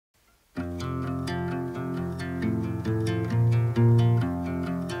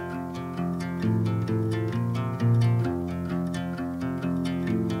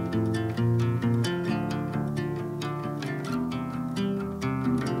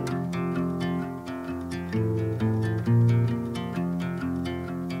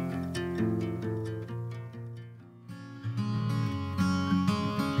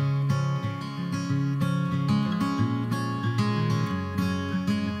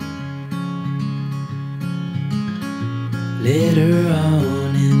Later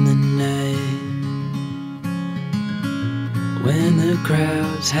on in the night, when the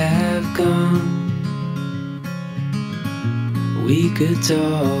crowds have gone, we could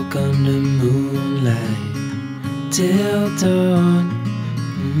talk under moonlight till dawn.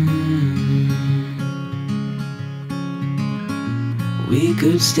 We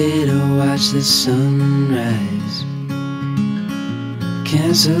could stay to watch the sunrise,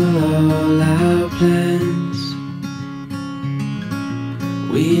 cancel all our plans.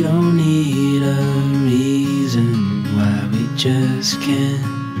 We don't need a reason why we just can't.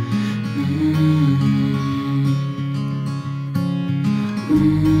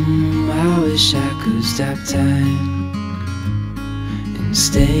 I wish I could stop time and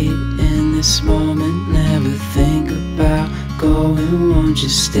stay in this moment, never think about going. Won't you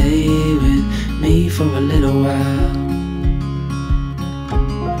stay with me for a little while?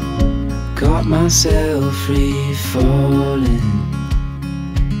 Caught myself free falling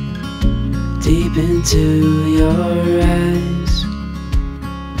deep into your eyes.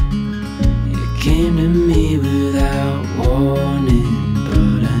 You came to me without warning,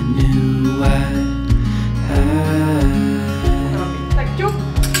 but I knew why.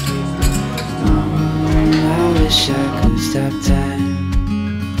 I wish I could stop time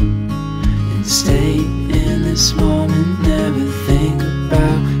and stay in this moment, never think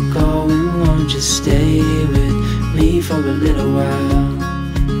about going. Won't you stay with me for a little while?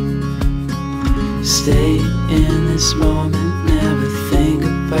 Stay in this moment, never think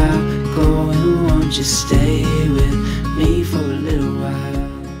about going. Won't you stay with me for a little while?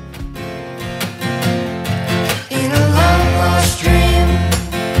 In a long lost dream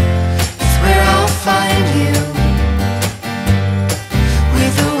is where I'll find you,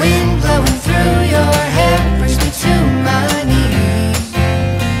 with the wind blowing through your hair, brings me to my knees.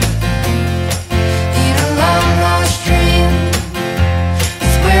 In a long lost dream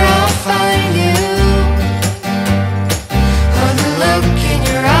is where I'll find you.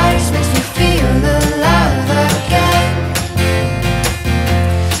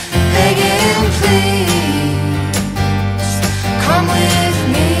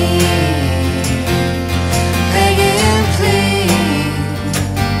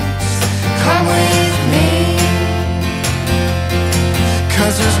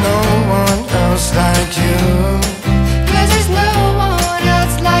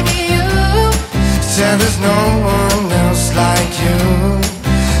 There's no one else like you,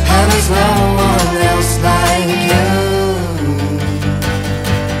 and there's no one else like you.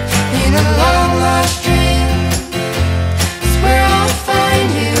 In a long lost dream is where I'll find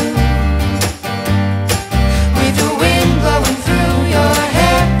you, with the wind blowing through your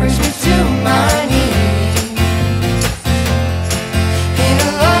hair, brings me to my knees. In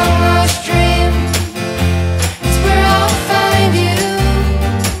a long lost dream is where I'll find you.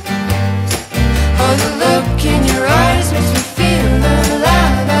 Oh, the look in your eyes makes me feel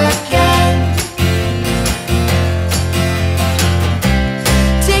alive again.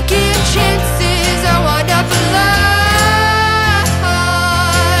 Taking chances, I wound up alive,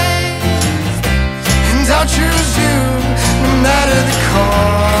 and I'll choose you no matter the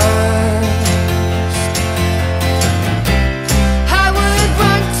cost. I would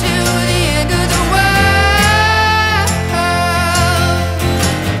run to the end of the world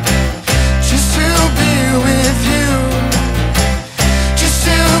just to be with you, just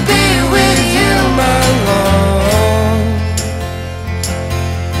to be with you, my love.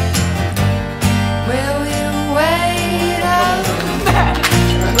 Will you wait up?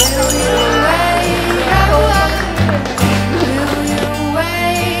 Will you wait up? Will you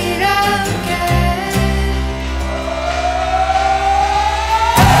wait again?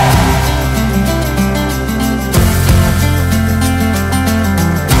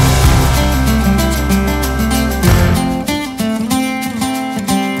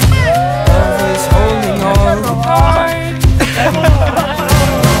 Love is holding all the cards.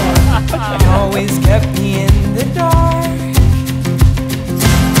 You always kept me in the dark.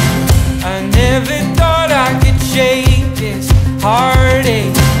 I never thought I could shake this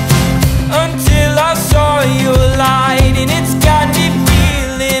heartache until I saw your light, and it's got me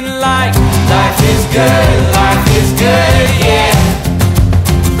feeling like life is good, yeah.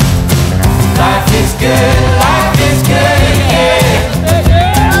 Life is good, yeah.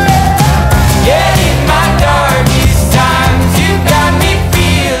 Yeah, in my darkest times, you got me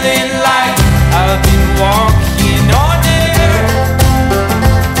feeling like I've been walking on air,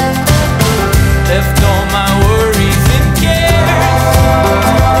 left all my worries and cares.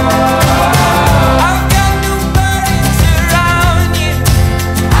 I've got no burdens around you.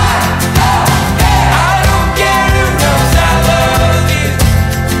 I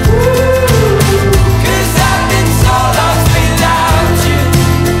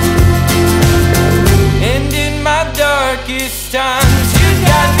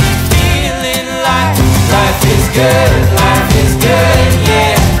girl.